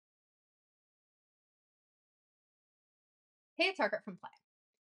Hey, it's Margaret from Play.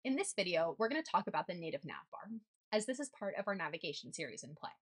 In this video, we're going to talk about the native navbar, as this is part of our navigation series in Play.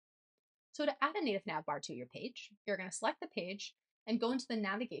 So to add a native navbar to your page, you're going to select the page and go into the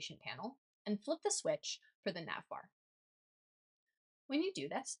navigation panel and flip the switch for the navbar. When you do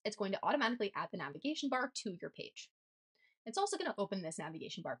this, it's going to automatically add the navigation bar to your page. It's also going to open this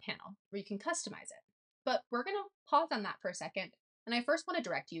navigation bar panel where you can customize it. But we're going to pause on that for a second, and I first want to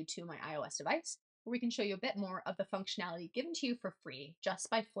direct you to my iOS device, where we can show you a bit more of the functionality given to you for free just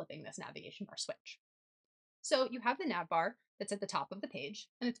by flipping this navigation bar switch. So you have the nav bar that's at the top of the page,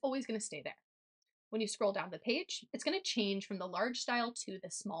 and it's always going to stay there. When you scroll down the page, it's going to change from the large style to the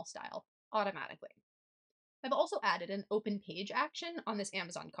small style automatically. I've also added an open page action on this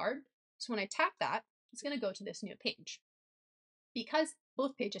Amazon card, so when I tap that, it's going to go to this new page. Because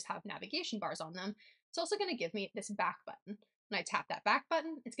both pages have navigation bars on them, it's also going to give me this back button. When I tap that back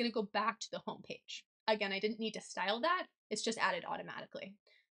button, it's going to go back to the home page. Again, I didn't need to style that, it's just added automatically.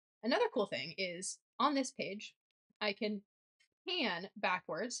 Another cool thing is on this page, I can pan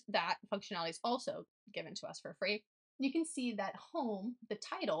backwards. That functionality is also given to us for free. You can see that home, the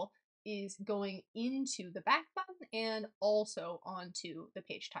title, is going into the back button and also onto the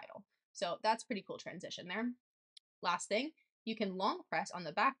page title. So that's pretty cool transition there. Last thing, you can long press on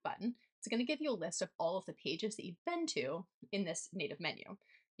the back button. It's going to give you a list of all of the pages that you've been to in this native menu.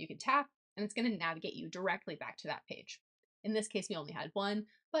 You can tap and it's going to navigate you directly back to that page. In this case, we only had one,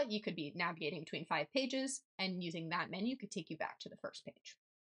 but you could be navigating between 5 pages and using that menu could take you back to the first page.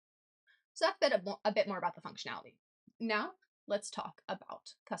 So that's a bit more about the functionality. Now let's talk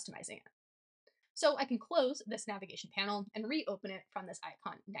about customizing it. So I can close this navigation panel and reopen it from this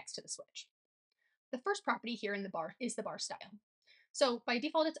icon next to the switch. The first property here in the bar is the bar style. So by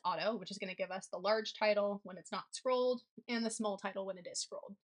default, it's auto, which is going to give us the large title when it's not scrolled and the small title when it is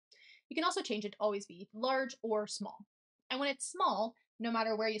scrolled. You can also change it to always be large or small. And when it's small, no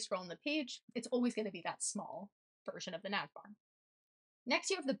matter where you scroll on the page, it's always going to be that small version of the nav bar. Next,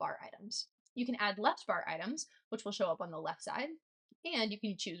 you have the bar items. You can add left bar items, which will show up on the left side, and you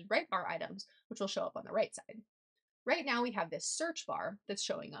can choose right bar items, which will show up on the right side. Right now, we have this search bar that's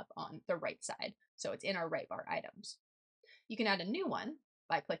showing up on the right side, so it's in our right bar items. You can add a new one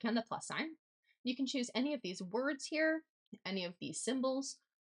by clicking on the plus sign. You can choose any of these words here, any of these symbols,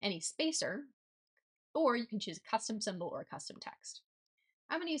 any spacer, or you can choose a custom symbol or a custom text.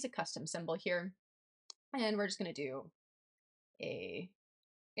 I'm going to use a custom symbol here, and we're just going to do a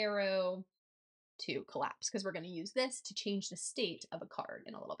arrow to collapse because we're going to use this to change the state of a card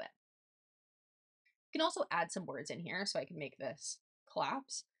in a little bit. You can also add some words in here, so I can make this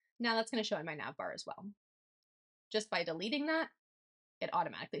collapse. Now that's going to show in my nav bar as well. Just by deleting that, it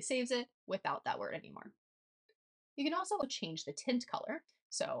automatically saves it without that word anymore. You can also change the tint color.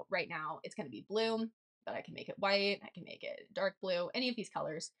 So right now it's going to be blue, but I can make it white, I can make it dark blue, any of these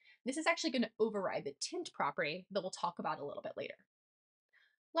colors. This is actually going to override the tint property that we'll talk about a little bit later.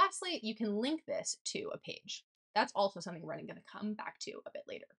 Lastly, you can link this to a page. That's also something we're going to come back to a bit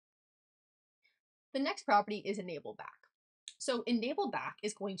later. The next property is enable back. So enable back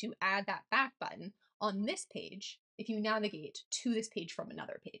is going to add that back button on this page if you navigate to this page from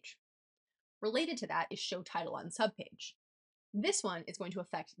another page. Related to that is show title on subpage. This one is going to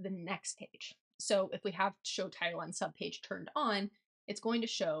affect the next page. So if we have show title on subpage turned on, it's going to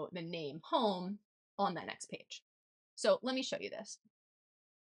show the name home on that next page. So let me show you this.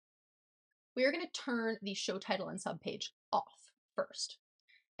 We are going to turn the show title on subpage off first.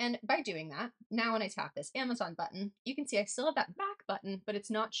 And by doing that, now when I tap this Amazon button, you can see I still have that back button, but it's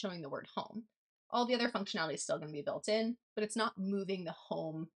not showing the word home. All the other functionality is still going to be built in, but it's not moving the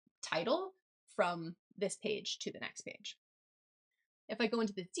home title from this page to the next page. If I go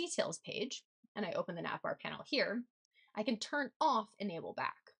into the details page and I open the navbar panel here, I can turn off enable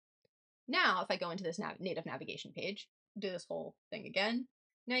back. Now, if I go into this native navigation page, do this whole thing again,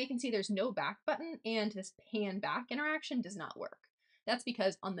 now you can see there's no back button and this pan back interaction does not work. That's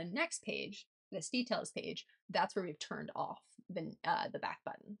because on the next page, this details page, that's where we've turned off the back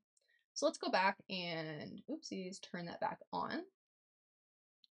button. So let's go back and, oopsies, turn that back on.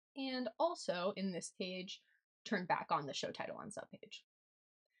 And also in this page, turn back on the show title on subpage.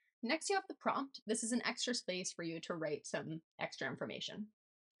 Next, you have the prompt. This is an extra space for you to write some extra information.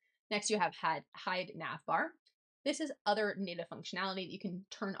 Next, you have hide navbar. This is other native functionality that you can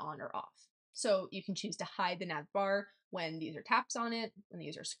turn on or off. So you can choose to hide the nav bar when the user taps on it, when the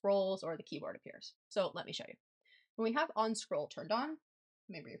user scrolls, or the keyboard appears. So let me show you. When we have on scroll turned on,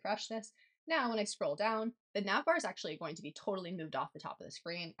 let me refresh this. Now when I scroll down, the nav bar is actually going to be totally moved off the top of the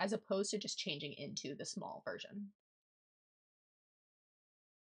screen as opposed to just changing into the small version.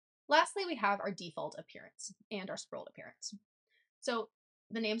 Lastly, we have our default appearance and our scrolled appearance. So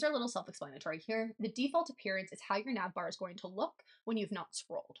the names are a little self-explanatory here. The default appearance is how your navbar is going to look when you've not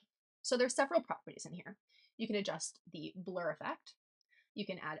scrolled. So there's several properties in here. You can adjust the blur effect. You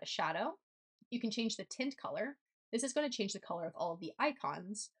can add a shadow. You can change the tint color. This is going to change the color of all of the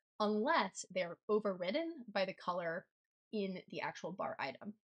icons unless they're overridden by the color in the actual bar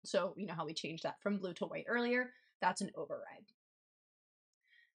item. So you know how we changed that from blue to white earlier? That's an override.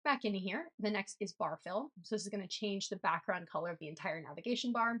 Back in here, the next is bar fill. So this is going to change the background color of the entire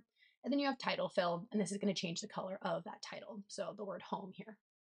navigation bar. And then you have title fill, and this is going to change the color of that title. So the word home here.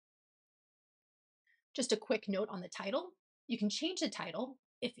 Just a quick note on the title. You can change the title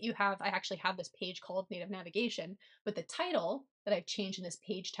if you have, I actually have this page called Native Navigation, but the title that I've changed in this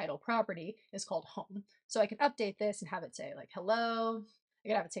page title property is called home. So I can update this and have it say like, hello. I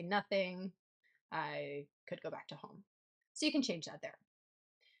could have it say nothing. I could go back to home. So you can change that there.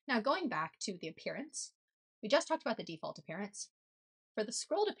 Now going back to the appearance, we just talked about the default appearance. For the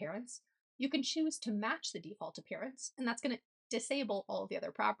scrolled appearance, you can choose to match the default appearance, and that's going to disable all of the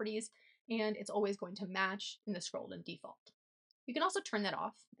other properties, and it's always going to match in the scrolled and default. You can also turn that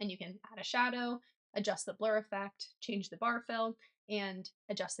off, and you can add a shadow, adjust the blur effect, change the bar fill, and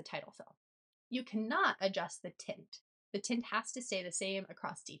adjust the title fill. You cannot adjust the tint. The tint has to stay the same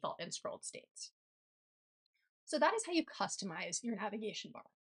across default and scrolled states. So that is how you customize your navigation bar.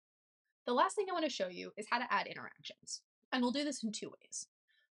 The last thing I want to show you is how to add interactions. And we'll do this in two ways.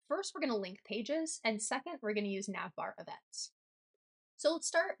 First, we're going to link pages, and second, we're going to use navbar events. So let's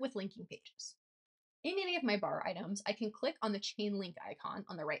start with linking pages. In any of my bar items, I can click on the chain link icon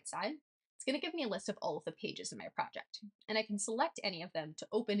on the right side. It's going to give me a list of all of the pages in my project, and I can select any of them to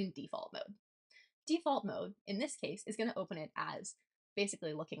open in default mode. Default mode, in this case, is going to open it as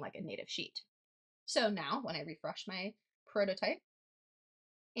basically looking like a native sheet. So now, when I refresh my prototype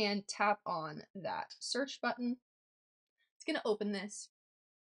and tap on that search button, it's going to open this,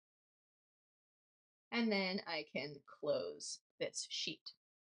 and then I can close this sheet.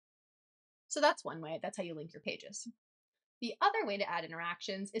 So that's one way, that's how you link your pages. The other way to add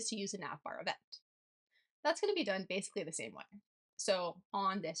interactions is to use a navbar event. That's going to be done basically the same way. So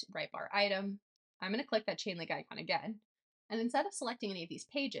on this right bar item, I'm going to click that chain link icon again, and instead of selecting any of these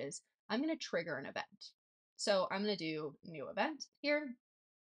pages, I'm going to trigger an event. So I'm going to do new event here,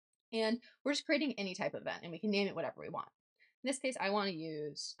 and we're just creating any type of event, and we can name it whatever we want. In this case, I want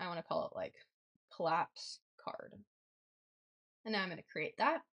to call it like collapse card. And now I'm going to create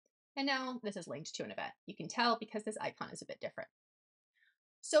that. And now this is linked to an event. You can tell because this icon is a bit different.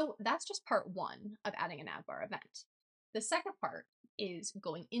 So that's just part one of adding a navbar event. The second part is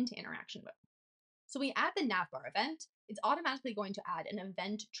going into interaction mode. So we add the navbar event, it's automatically going to add an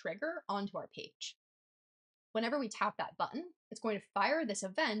event trigger onto our page. Whenever we tap that button, it's going to fire this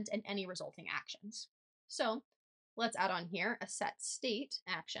event and any resulting actions. So let's add on here a set state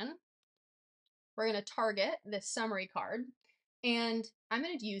action. We're going to target this summary card, and I'm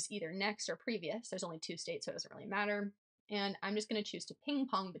going to use either next or previous. There's only two states, so it doesn't really matter. And I'm just going to choose to ping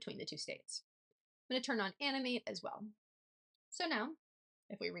pong between the two states. I'm going to turn on animate as well. So now,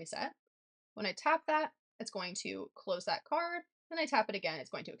 if we reset, when I tap that, it's going to close that card. When I tap it again, it's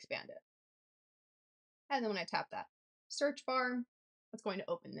going to expand it. And then when I tap that search bar, it's going to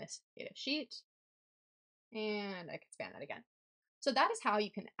open this data sheet. And I can expand that again. So that is how you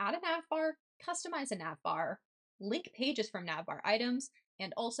can add a navbar, customize a navbar, link pages from navbar items,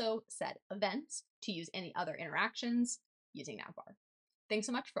 and also set events to use any other interactions using navbar. Thanks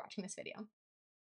so much for watching this video.